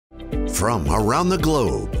from around the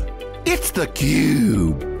globe. It's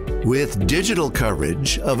theCUBE, with digital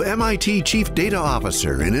coverage of MIT Chief Data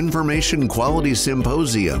Officer and Information Quality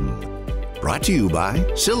Symposium. Brought to you by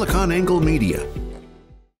SiliconANGLE Media.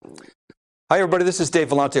 Hi everybody, this is Dave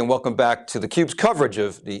Vellante and welcome back to theCUBE's coverage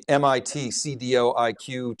of the MIT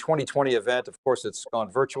CDOIQ 2020 event. Of course, it's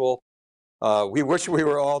gone virtual. We wish we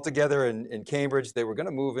were all together in Cambridge. They were going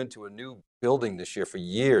to move into a new building this year. For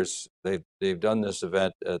years, they've done this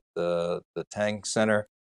event at the Tang Center,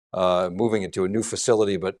 moving into a new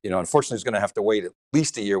facility, but unfortunately it's going to have to wait at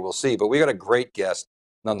least a year, we'll see. But we got a great guest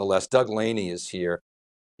nonetheless. Doug Laney is here.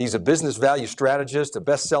 He's a business value strategist, a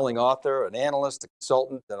best-selling author, an analyst, a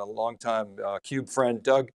consultant, and a longtime CUBE friend.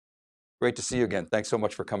 Doug, great to see you again. Thanks so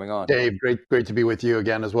much for coming on. Dave, great to be with you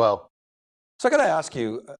again as well. So I got to ask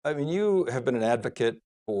you, I mean, you have been an advocate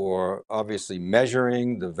for obviously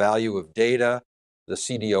measuring the value of data, the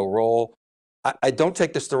CDO role. I don't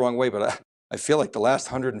take this the wrong way, but I feel like the last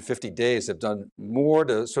 150 days have done more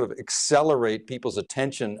to sort of accelerate people's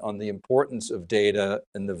attention on the importance of data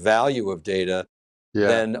and the value of data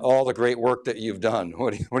than all the great work that you've done.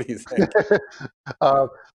 What do you think?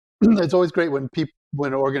 It's always great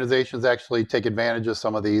when organizations actually take advantage of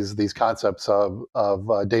some of these concepts of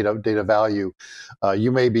data value.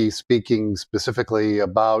 You may be speaking specifically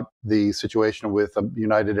about the situation with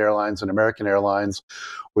United Airlines and American Airlines,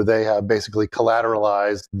 where they have basically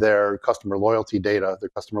collateralized their customer loyalty data,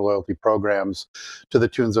 their customer loyalty programs, to the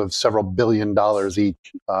tunes of several $1 billion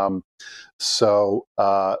each.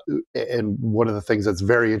 And one of the things that's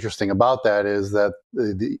very interesting about that is that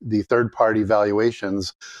the third-party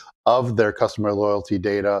valuations of their customer loyalty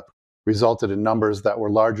data resulted in numbers that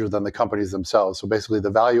were larger than the companies themselves. So basically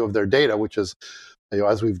the value of their data, which is,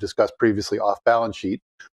 as we've discussed previously, off balance sheet,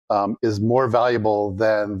 is more valuable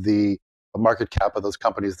than the market cap of those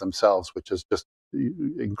companies themselves, which is just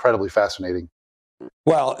incredibly fascinating.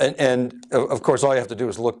 Well, and of course, all you have to do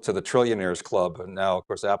is look to the Trillionaires Club, and now, of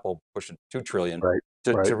course, Apple pushing $2 trillion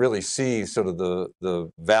to really see sort of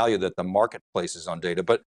the value that the market places on data.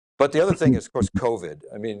 But the other thing is, of course, COVID.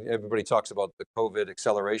 I mean, everybody talks about the COVID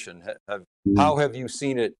acceleration. How have you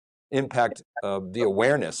seen it impact the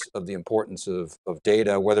awareness of the importance of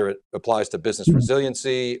data, whether it applies to business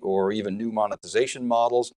resiliency or even new monetization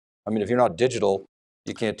models? I mean, if you're not digital,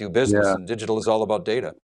 you can't do business, and digital is all about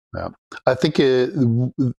data. Yeah, I think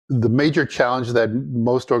the major challenge that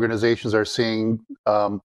most organizations are seeing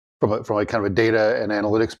from a kind of a data and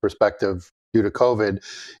analytics perspective due to COVID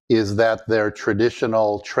is that their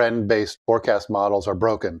traditional trend-based forecast models are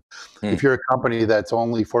broken. If you're a company that's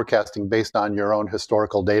only forecasting based on your own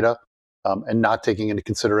historical data and not taking into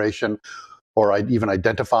consideration or even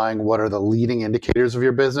identifying what are the leading indicators of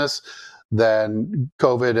your business, then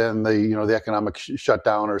COVID and the economic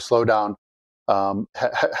shutdown or slowdown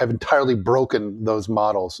have entirely broken those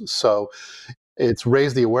models. So it's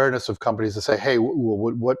raised the awareness of companies to say, hey,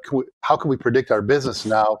 how can we predict our business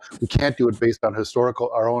now? We can't do it based on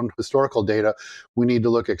our own historical data. We need to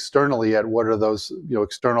look externally at what are those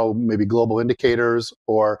external, maybe global indicators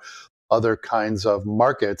or other kinds of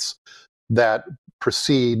markets that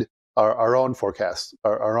precede our own forecasts,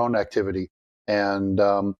 our own activity. And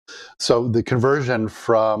so the conversion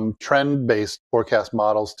from trend-based forecast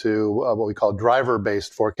models to what we call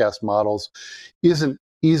driver-based forecast models isn't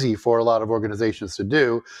easy for a lot of organizations to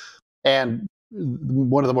do. And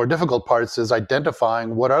one of the more difficult parts is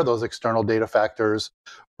identifying what are those external data factors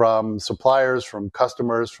from suppliers, from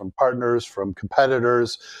customers, from partners, from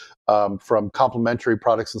competitors, from complementary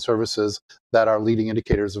products and services that are leading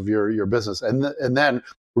indicators of your business, and then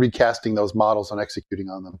recasting those models and executing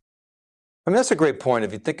on them. I mean, that's a great point.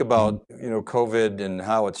 If you think about COVID and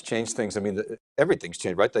how it's changed things, I mean, everything's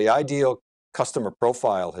changed, right? The ideal customer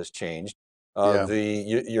profile has changed.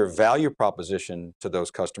 Your value proposition to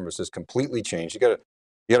those customers has completely changed. You got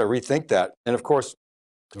to rethink that, and of course,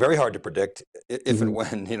 it's very hard to predict if and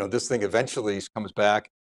when this thing eventually comes back.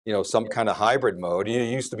 Some kind of hybrid mode. You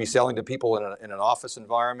used to be selling to people in an office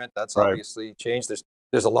environment. That's obviously changed.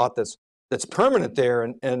 There's a lot that's permanent there,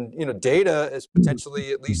 and data is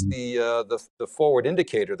potentially at least the forward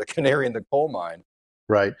indicator, the canary in the coal mine.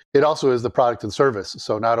 Right. It also is the product and service.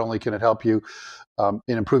 So not only can it help you and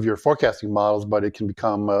improve your forecasting models, but it can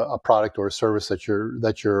become a product or a service that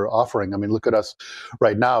you're offering. I mean, look at us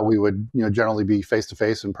right now. We would generally be face to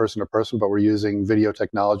face and person to person, but we're using video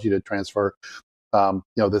technology to transfer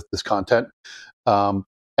this content. And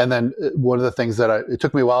then one of the things that it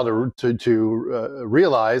took me a while to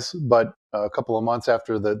realize, but a couple of months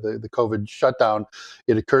after the COVID shutdown,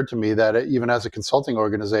 it occurred to me that even as a consulting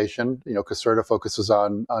organization, Caserta focuses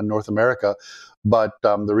on North America, but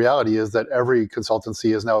the reality is that every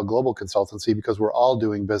consultancy is now a global consultancy because we're all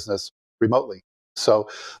doing business remotely. So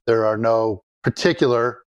there are no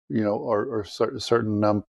particular, or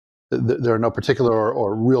certain, there are no particular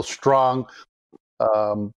or real strong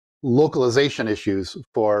localization issues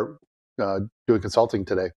for doing consulting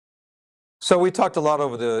today. So we talked a lot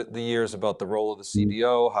over the years about the role of the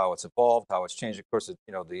CDO, how it's evolved, how it's changed. Of course,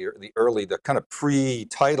 the kind of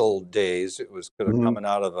pre-title days, it was kind of coming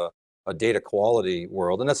out of a data quality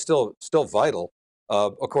world, and that's still vital.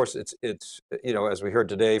 Of course, it's as we heard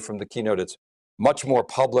today from the keynote, it's much more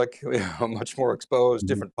public, much more exposed,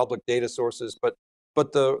 different public data sources.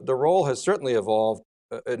 But the role has certainly evolved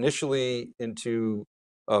initially into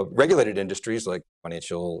regulated industries like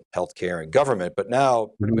financial, healthcare, and government. But now,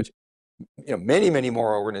 pretty much, many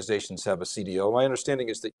more organizations have a CDO. My understanding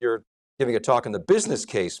is that you're giving a talk on the business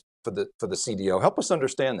case for the CDO. Help us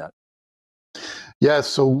understand that. Yeah,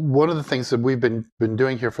 so one of the things that we've been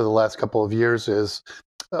doing here for the last couple of years is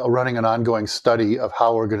running an ongoing study of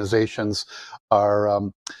how organizations are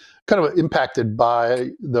kind of impacted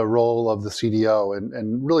by the role of the CDO.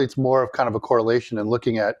 And really it's more of kind of a correlation and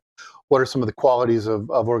looking at what are some of the qualities of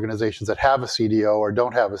organizations that have a CDO or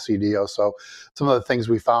don't have a CDO. So some of the things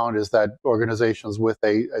we found is that organizations with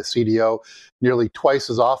a CDO nearly twice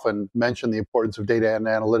as often mention the importance of data and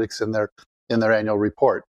analytics in their annual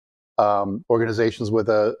report. Organizations with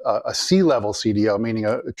a C-level CDO, meaning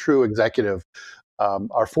a true executive,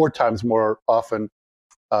 are 4 times more often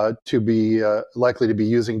to be likely to be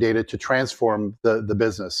using data to transform the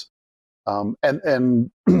business.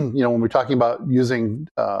 And when we're talking about using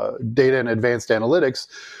data and advanced analytics,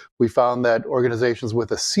 we found that organizations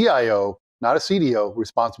with a CIO, not a CDO,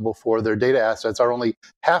 responsible for their data assets are only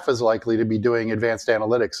half as likely to be doing advanced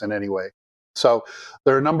analytics in any way. So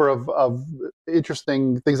there are a number of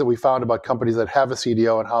interesting things that we found about companies that have a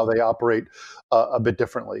CDO and how they operate a bit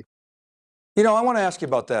differently. I want to ask you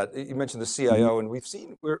about that. You mentioned the CIO, and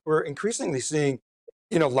we're increasingly seeing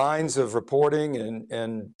lines of reporting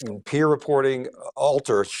and peer reporting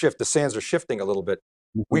shift. The sands are shifting a little bit.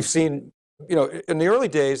 We've seen, in the early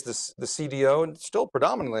days, the CDO, and still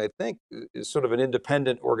predominantly, I think, is sort of an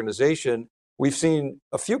independent organization. We've seen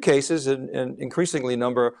a few cases and increasingly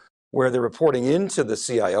number where they're reporting into the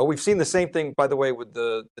CIO. We've seen the same thing, by the way, with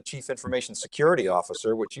the Chief Information Security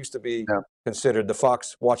Officer, which used to be considered the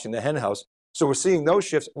fox watching the hen house. So we're seeing those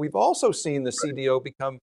shifts. We've also seen the CDO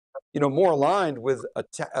become more aligned with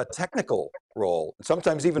a technical role,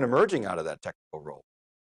 sometimes even emerging out of that technical role.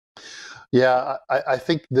 Yeah, I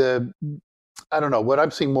think I don't know, what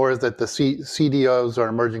I'm seeing more is that the CDOs are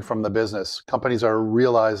emerging from the business. Companies are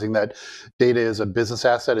realizing that data is a business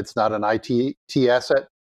asset, it's not an IT asset.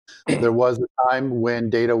 There was a time when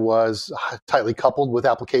data was tightly coupled with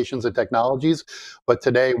applications and technologies, but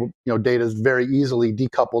today, data is very easily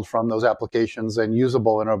decoupled from those applications and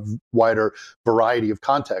usable in a wider variety of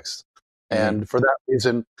contexts. And for that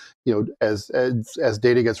reason, as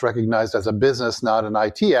data gets recognized as a business, not an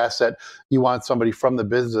IT asset, you want somebody from the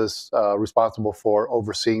business responsible for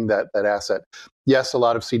overseeing that asset. Yes, a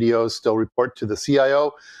lot of CDOs still report to the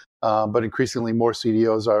CIO. But increasingly more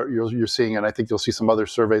CDOs you're seeing, and I think you'll see some other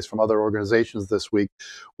surveys from other organizations this week,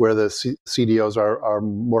 where the CDOs are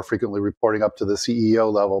more frequently reporting up to the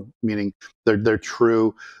CEO level, meaning they're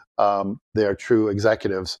true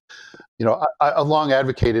executives. I've long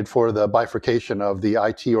advocated for the bifurcation of the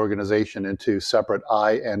IT organization into separate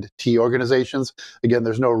I and T organizations. Again,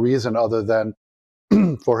 there's no reason other than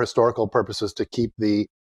for historical purposes to keep the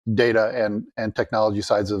data and technology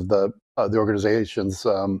sides of the organizations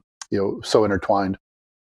so intertwined.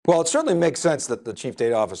 Well, it certainly makes sense that the Chief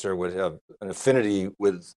Data Officer would have an affinity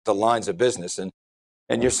with the lines of business, and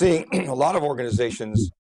you're seeing a lot of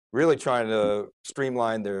organizations really trying to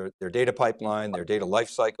streamline their data pipeline, their data life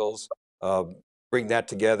cycles, bring that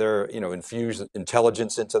together, infuse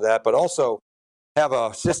intelligence into that, but also have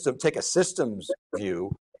take a systems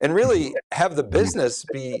view and really have the business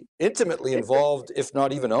be intimately involved, if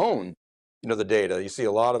not even own, the data. You see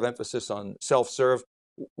a lot of emphasis on self-serve.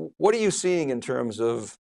 What are you seeing in terms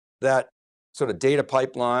of that sort of data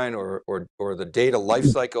pipeline or the data life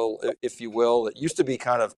cycle, if you will, that used to be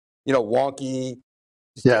kind of, wonky,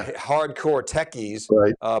 hardcore techies,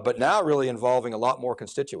 right. But now really involving a lot more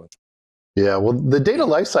constituents? Yeah, well, the data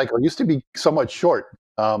life cycle used to be somewhat short.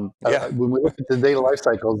 When we look at the data life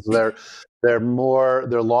cycles, they're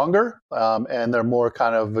longer, and they're more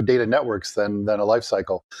kind of data networks than a life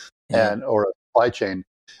cycle or a supply chain.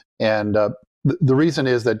 And the reason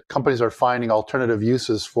is that companies are finding alternative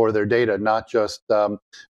uses for their data, not just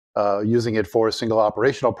using it for a single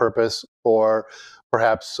operational purpose or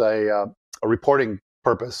perhaps a reporting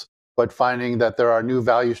purpose, but finding that there are new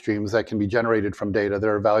value streams that can be generated from data.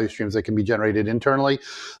 There are value streams that can be generated internally.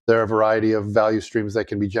 There are a variety of value streams that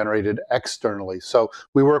can be generated externally. So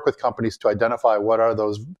we work with companies to identify what are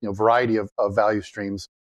those variety of value streams,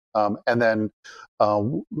 and then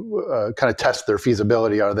kind of test their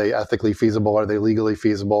feasibility. Are they ethically feasible? Are they legally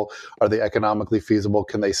feasible? Are they economically feasible?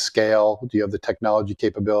 Can they scale? Do you have the technology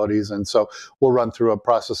capabilities? And so we'll run through a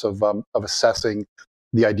process of assessing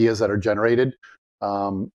the ideas that are generated.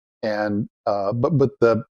 But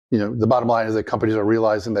the the bottom line is that companies are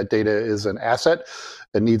realizing that data is an asset.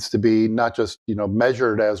 It needs to be not just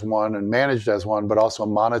measured as one and managed as one, but also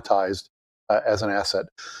monetized as an asset.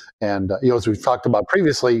 And as we've talked about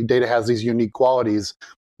previously, data has these unique qualities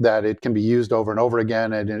that it can be used over and over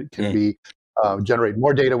again, and it can be generate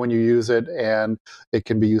more data when you use it, and it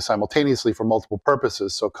can be used simultaneously for multiple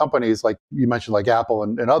purposes. So companies like you mentioned, like Apple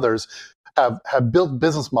and others, have built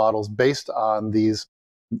business models based on these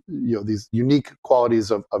these unique qualities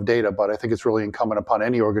of data. But I think it's really incumbent upon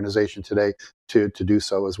any organization today to do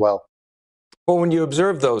so as well. Well, when you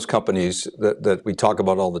observe those companies that we talk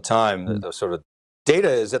about all the time, the sort of data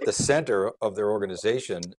is at the center of their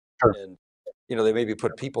organization, Sure. and they maybe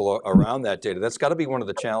put people around that data. That's got to be one of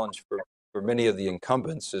the challenge for many of the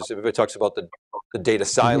incumbents. Is everybody talks about the data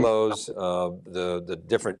silos, the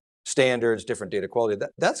different standards, different data quality.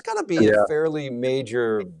 That's got to be a fairly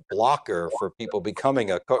major blocker for people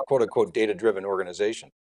becoming a quote unquote data driven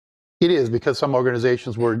organization. It is, because some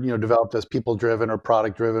organizations were developed as people driven or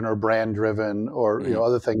product driven or brand driven or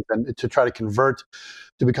other things, and to try to convert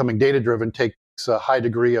to becoming data driven takes a high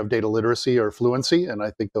degree of data literacy or fluency, and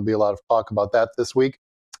I think there'll be a lot of talk about that this week.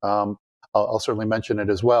 I'll certainly mention it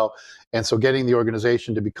as well. And so getting the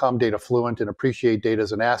organization to become data fluent and appreciate data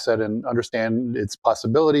as an asset and understand its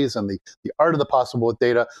possibilities and the art of the possible with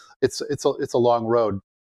data, it's a long road.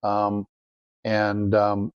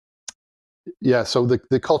 Yeah, so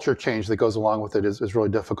the culture change that goes along with it is really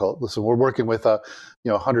difficult. Listen, we're working with a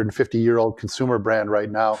 150-year-old consumer brand right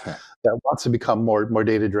now that wants to become more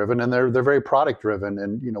data driven, and they're very product driven.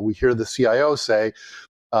 And we hear the CIO say,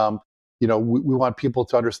 we want people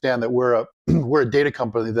to understand that we're a data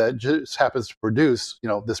company that just happens to produce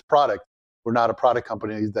this product. We're not a product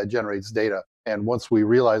company that generates data. And once we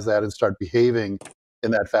realize that and start behaving in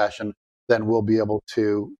that fashion, then we'll be able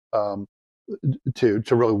to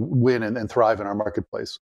really win and thrive in our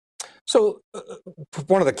marketplace. So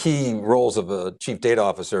one of the key roles of a chief data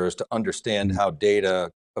officer is to understand how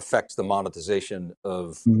data affects the monetization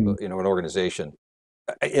of an organization.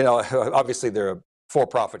 Obviously there are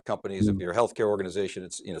for-profit companies. If you're a healthcare organization,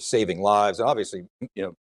 it's saving lives, and obviously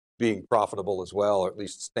being profitable as well, or at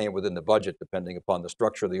least staying within the budget depending upon the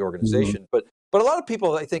structure of the organization. But a lot of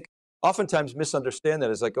people, I think, oftentimes misunderstand that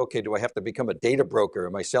as like, okay, do I have to become a data broker?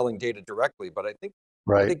 Am I selling data directly? But I think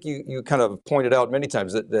you kind of pointed out many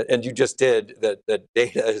times that and you just did, that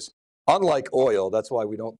data is unlike oil. That's why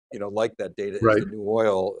we don't like that data is the new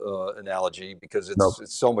oil analogy, because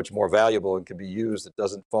it's so much more valuable and can be used. It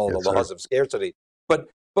doesn't follow the laws of scarcity. But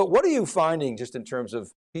what are you finding just in terms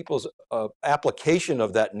of people's application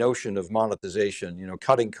of that notion of monetization,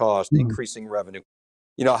 cutting cost, increasing revenue?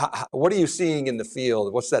 What are you seeing in the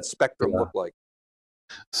field? What's that spectrum look like?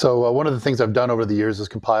 So one of the things I've done over the years is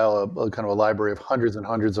compile a kind of a library of hundreds and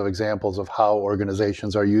hundreds of examples of how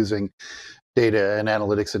organizations are using data and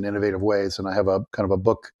analytics in innovative ways. And I have a kind of a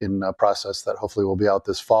book in process that hopefully will be out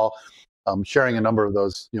this fall, sharing a number of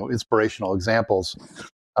those inspirational examples.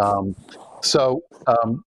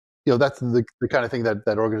 That's the kind of thing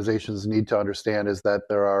that organizations need to understand, is that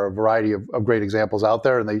there are a variety of great examples out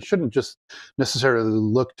there, and they shouldn't just necessarily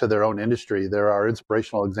look to their own industry. There are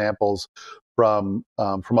inspirational examples from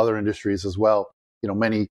other industries as well.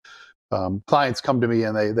 Many clients come to me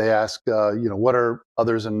and they ask, what are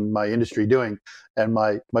others in my industry doing? And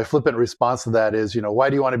my flippant response to that is, why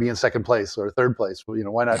do you want to be in second place or third place? Well,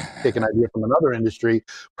 why not take an idea from another industry,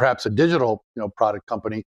 perhaps a digital product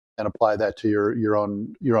company, and apply that to your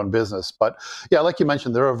own business. But yeah, like you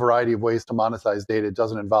mentioned, there are a variety of ways to monetize data. It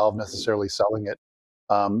doesn't involve necessarily selling it.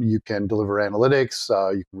 You can deliver analytics,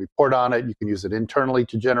 you can report on it, you can use it internally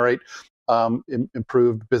to generate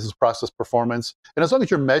improved business process performance. And as long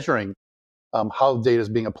as you're measuring how data is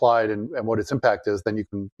being applied and what its impact is, then you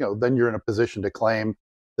can, then you're in a position to claim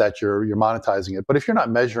that you're monetizing it. But if you're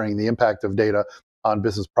not measuring the impact of data on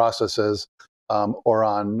business processes or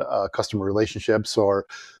on customer relationships or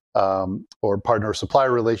or partner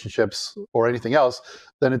supplier relationships or anything else,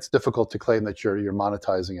 then it's difficult to claim that you're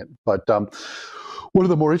monetizing it. But one of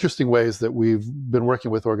the more interesting ways that we've been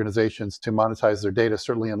working with organizations to monetize their data,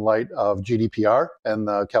 certainly in light of GDPR and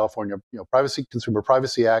the California Consumer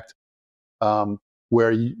Privacy Act,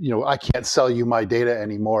 where I can't sell you my data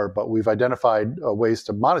anymore, but we've identified ways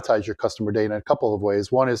to monetize your customer data in a couple of ways.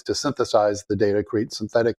 One is to synthesize the data, create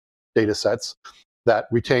synthetic data sets that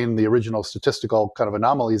retain the original statistical kind of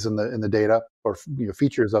anomalies in the data or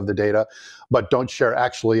features of the data, but don't share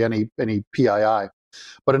actually any PII.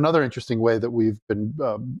 But another interesting way that we've been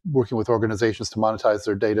working with organizations to monetize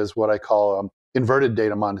their data is what I call inverted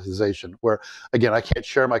data monetization, where, again, I can't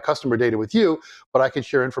share my customer data with you, but I can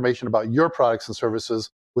share information about your products and services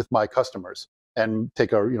with my customers and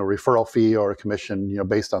take a referral fee or a commission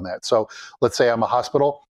based on that. So let's say I'm a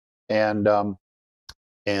hospital and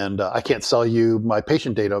I can't sell you my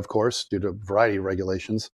patient data, of course, due to a variety of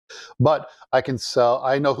regulations, but I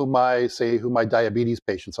know who my diabetes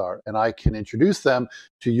patients are, and I can introduce them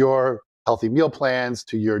to your healthy meal plans,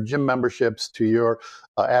 to your gym memberships, to your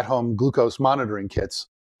at-home glucose monitoring kits,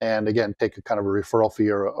 and again, take a kind of a referral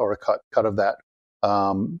fee or a cut of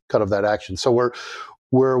that action. So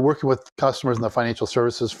we're working with customers in the financial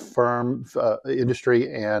services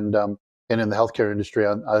industry and in the healthcare industry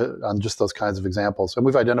on just those kinds of examples. And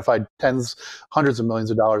we've identified hundreds of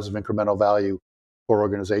millions of dollars of incremental value for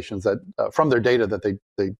organizations that from their data that they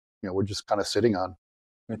were just kind of sitting on.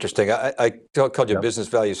 Interesting. I called you a business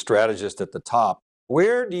value strategist at the top.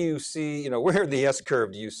 Where do you see, where in the S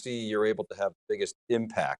curve do you see you're able to have the biggest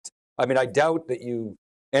impact? I mean, I doubt that you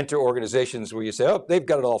enter organizations where you say, oh, they've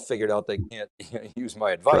got it all figured out, they can't use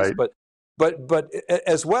my advice. Right. But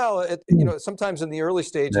as well, sometimes in the early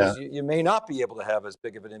stages, you may not be able to have as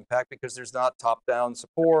big of an impact because there's not top-down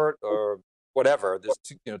support or whatever.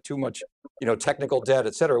 There's too much technical debt,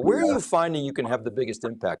 et cetera. Where are you finding you can have the biggest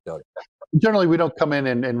impact, Doug? Generally, we don't come in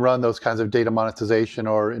and run those kinds of data monetization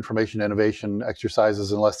or information innovation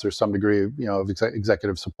exercises unless there's some degree of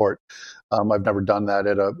executive support. I've never done that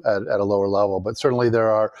at a lower level, but certainly there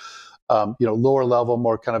are lower level,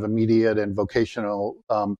 more kind of immediate and vocational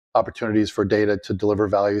opportunities for data to deliver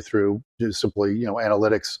value through just simply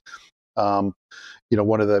analytics. One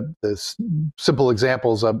of the simple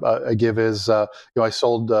examples I give is I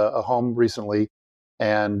sold a home recently,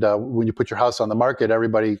 and when you put your house on the market,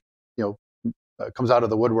 everybody comes out of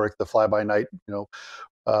the woodwork, the fly-by-night,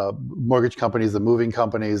 mortgage companies, the moving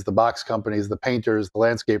companies, the box companies, the painters, the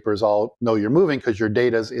landscapers all know you're moving because your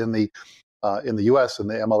data's in the US in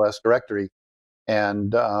the MLS directory.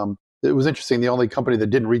 And it was interesting. The only company that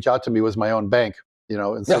didn't reach out to me was my own bank,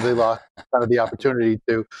 and so they lost kind of the opportunity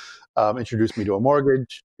to introduce me to a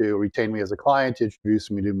mortgage, to retain me as a client, to introduce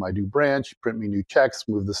me to my new branch, print me new checks,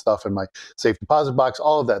 move the stuff in my safe deposit box,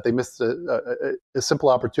 all of that. They missed a simple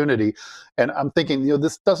opportunity. And I'm thinking,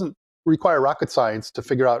 this doesn't require rocket science to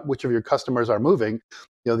figure out which of your customers are moving.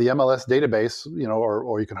 The MLS database,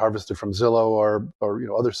 or you can harvest it from Zillow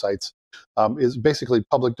or other sites, is basically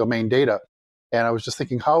public domain data. And I was just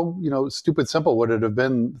thinking, how stupid simple would it have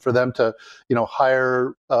been for them to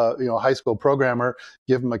hire a high school programmer,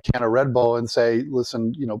 give them a can of Red Bull, and say,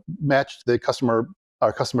 listen, match our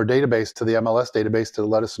customer database to the MLS database to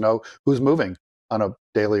let us know who's moving on a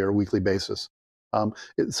daily or weekly basis.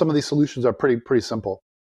 Some of these solutions are pretty simple.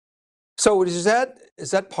 So is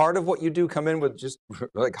that part of what you do? Come in with just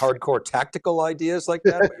like hardcore tactical ideas like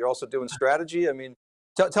that, but you're also doing strategy? I mean,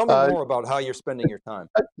 tell me more about how you're spending your time.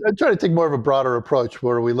 I try to take more of a broader approach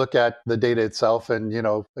where we look at the data itself. And,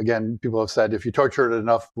 again, people have said, if you torture it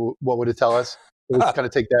enough, what would it tell us? We kind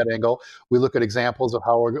of take that angle. We look at examples of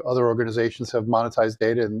how other organizations have monetized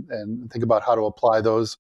data and think about how to apply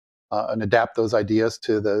those and adapt those ideas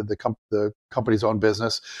to the company's own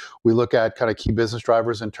business. We look at kind of key business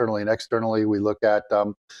drivers internally and externally. We look at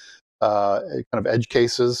kind of edge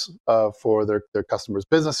cases for their customers'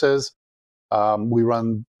 businesses. We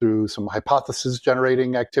run through some hypothesis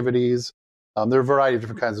generating activities. There are a variety of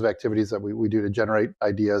different kinds of activities that we do to generate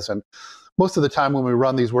ideas. And most of the time when we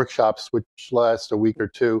run these workshops, which last a week or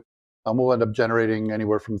two, we'll end up generating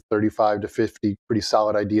anywhere from 35 to 50 pretty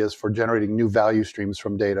solid ideas for generating new value streams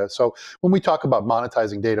from data. So when we talk about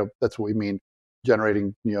monetizing data, that's what we mean,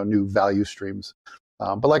 generating new value streams.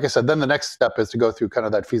 But like I said, then the next step is to go through kind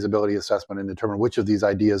of that feasibility assessment and determine which of these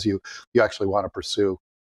ideas you actually want to pursue.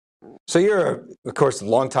 So you're, of course, a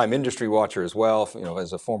longtime industry watcher as well.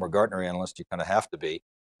 As a former Gartner analyst, you kind of have to be.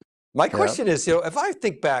 My question is, if I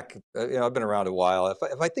think back, I've been around a while.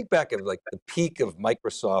 If I think back of like the peak of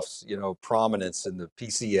Microsoft's, prominence in the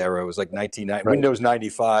PC era, it was like Windows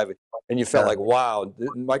 95, and you felt like, wow,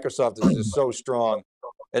 Microsoft is just so strong.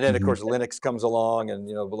 And then of course Linux comes along, and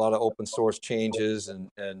a lot of open source changes, and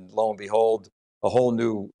lo and behold, a whole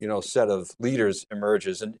new set of leaders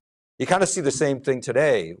emerges. And you kind of see the same thing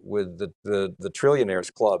today with the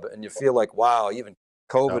Trillionaires Club, and you feel like, wow, even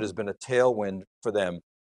COVID has been a tailwind for them.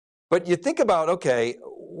 But you think about, okay,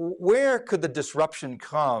 where could the disruption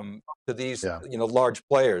come to these large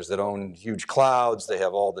players that own huge clouds? They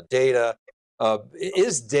have all the data.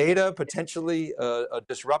 Is data potentially a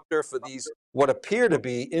disruptor for these what appear to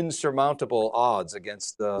be insurmountable odds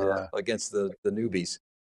against the newbies?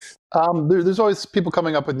 There's always people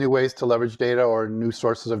coming up with new ways to leverage data or new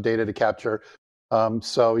sources of data to capture.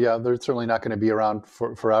 So yeah, they're certainly not going to be around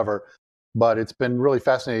forever. But it's been really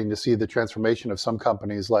fascinating to see the transformation of some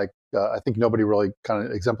companies. Like I think nobody really kind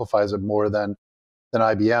of exemplifies it more than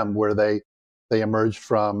IBM, where they emerged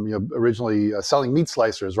from originally selling meat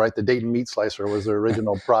slicers, right? The Dayton meat slicer was their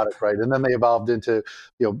original product, right? And then they evolved into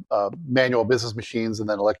manual business machines, and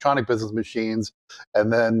then electronic business machines,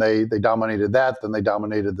 and then they dominated that. Then they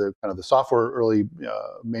dominated the kind of the software, early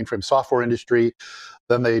mainframe software industry.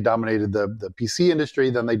 Then they dominated the PC industry.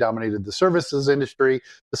 Then they dominated the services industry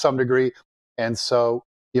to some degree. And so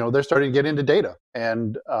they're starting to get into data,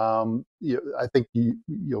 and I think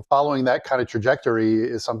following that kind of trajectory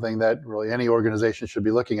is something that really any organization should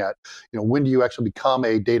be looking at. When do you actually become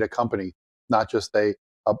a data company, not just a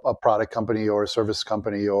product company or a service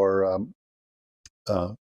company, or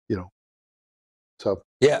so.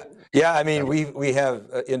 Yeah. I mean, we have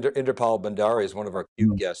Inderpal Bhandari is one of our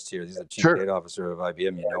CUBE guests here. He's the Chief Data Officer of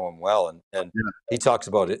IBM. You know him well, and he talks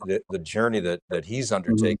about the journey that he's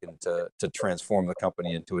undertaken to transform the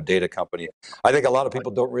company into a data company. I think a lot of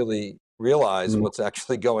people don't really realize what's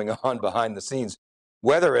actually going on behind the scenes,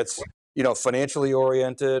 whether it's financially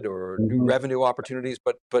oriented or new revenue opportunities.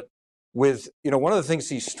 But with one of the things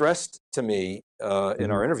he stressed to me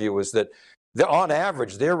in our interview was that on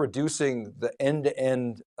average, they're reducing the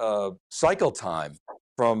end-to-end cycle time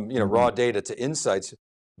from raw data to insights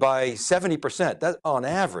by 70%. That on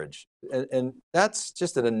average, and that's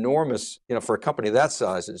just an enormous, for a company that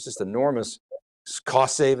size, it's just enormous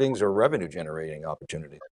cost savings or revenue generating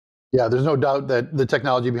opportunity. Yeah, there's no doubt that the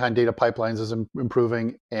technology behind data pipelines is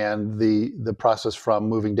improving, and the process from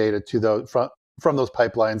moving data to from those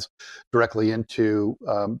pipelines directly into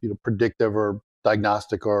predictive or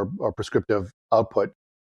diagnostic or prescriptive output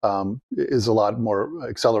is a lot more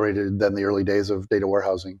accelerated than the early days of data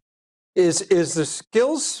warehousing. Is the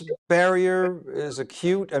skills barrier as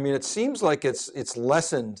acute? I mean, it seems like it's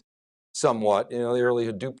lessened somewhat. The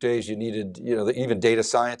early Hadoop days, you needed even data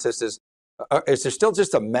scientists. Is there still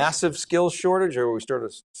just a massive skills shortage, or are we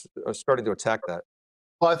starting to attack that?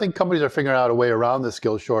 Well, I think companies are figuring out a way around the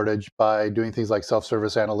skills shortage by doing things like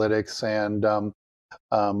self-service analytics and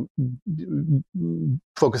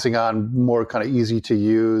focusing on more kind of easy to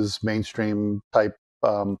use mainstream type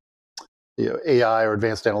AI or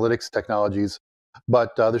advanced analytics technologies,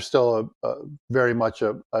 but there's still very much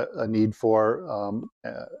a need for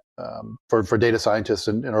data scientists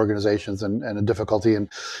in organizations, and a difficulty in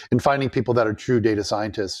finding people that are true data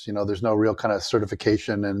scientists. There's no real kind of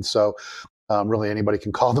certification, and so really anybody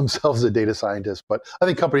can call themselves a data scientist. But I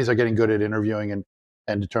think companies are getting good at interviewing and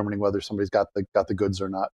determining whether somebody's got the goods or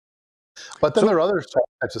not. But then there are other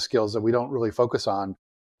types of skills that we don't really focus on,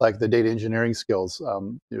 like the data engineering skills.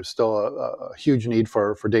 There's still a huge need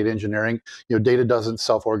for data engineering. Data doesn't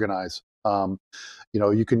self-organize.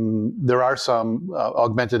 There are some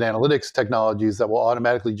augmented analytics technologies that will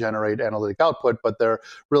automatically generate analytic output, but there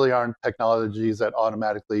really aren't technologies that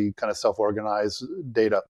automatically kind of self-organize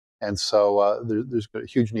data. And so there's a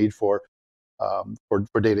huge need for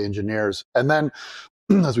data engineers. And then,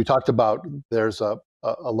 as we talked about, there's a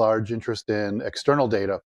large interest in external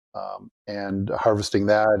data and harvesting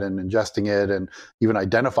that and ingesting it, and even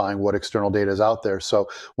identifying what external data is out there. So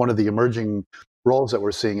one of the emerging roles that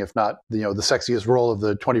we're seeing, if not the sexiest role of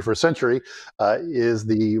the 21st century, is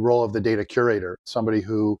the role of the data curator, somebody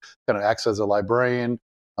who kind of acts as a librarian,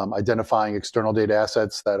 identifying external data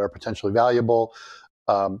assets that are potentially valuable,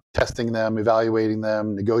 testing them, evaluating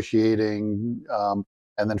them, negotiating,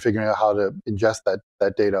 and then figuring out how to ingest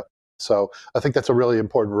that data. So I think that's a really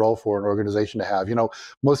important role for an organization to have.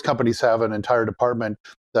 Most companies have an entire department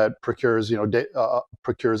that procures,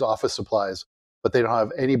 procures office supplies, but they don't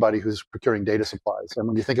have anybody who's procuring data supplies. And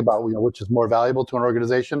when you think about, which is more valuable to an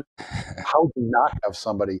organization, how do you not have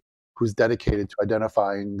somebody who's dedicated to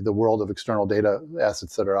identifying the world of external data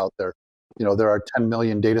assets that are out there? There are 10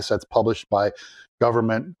 million data sets published by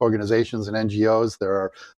government organizations and NGOs. There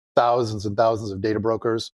are thousands and thousands of data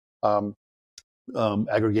brokers.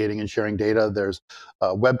 aggregating and sharing data. There's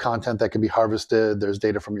web content that can be harvested. There's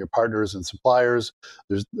data from your partners and suppliers.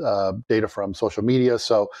 There's data from social media.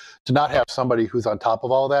 So to not have somebody who's on top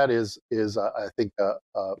of all that is I think,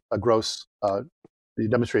 a gross, it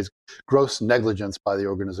demonstrates gross negligence by the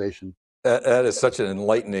organization. That is such an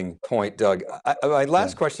enlightening point, Doug. My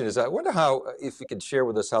last question is, I wonder if you could share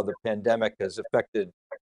with us how the pandemic has affected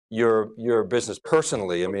your business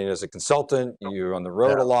personally. I mean, as a consultant, you're on the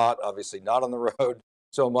road a lot, obviously not on the road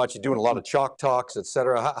so much. You're doing a lot of chalk talks, et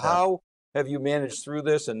cetera. How have you managed through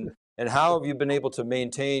this, and how have you been able to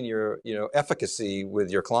maintain your efficacy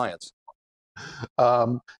with your clients?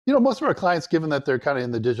 Most of our clients, given that they're kind of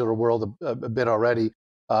in the digital world a bit already,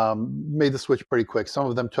 made the switch pretty quick. Some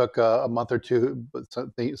of them took a month or two, but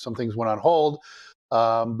some things went on hold.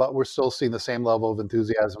 But we're still seeing the same level of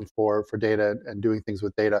enthusiasm for data and doing things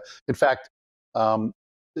with data. In fact, some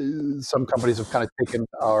companies have kind of taken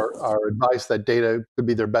our advice that data could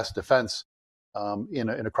be their best defense in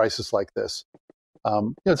a crisis like this.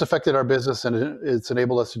 It's affected our business, and it's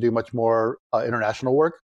enabled us to do much more international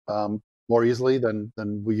work more easily than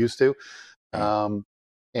we used to.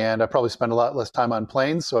 And I probably spend a lot less time on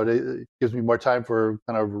planes, so it gives me more time for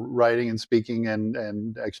kind of writing and speaking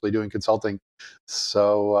and actually doing consulting.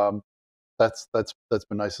 So that's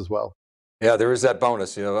been nice as well. Yeah, there is that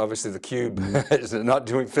bonus. Obviously theCUBE is not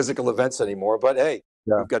doing physical events anymore, but hey,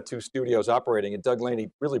 we've got 2 studios operating. And Doug Laney,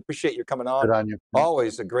 really appreciate you coming on. Good on you.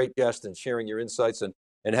 Always a great guest and sharing your insights, and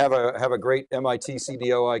have a great MIT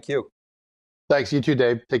CDOIQ. Thanks, you too,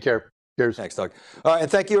 Dave. Take care. Cheers. Thanks, Doug. All right,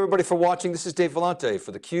 and thank you everybody for watching. This is Dave Vellante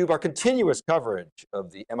for theCUBE, our continuous coverage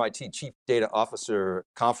of the MIT Chief Data Officer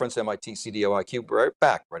Conference, MIT CDOIQ. We're right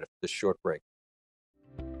back right after this short break.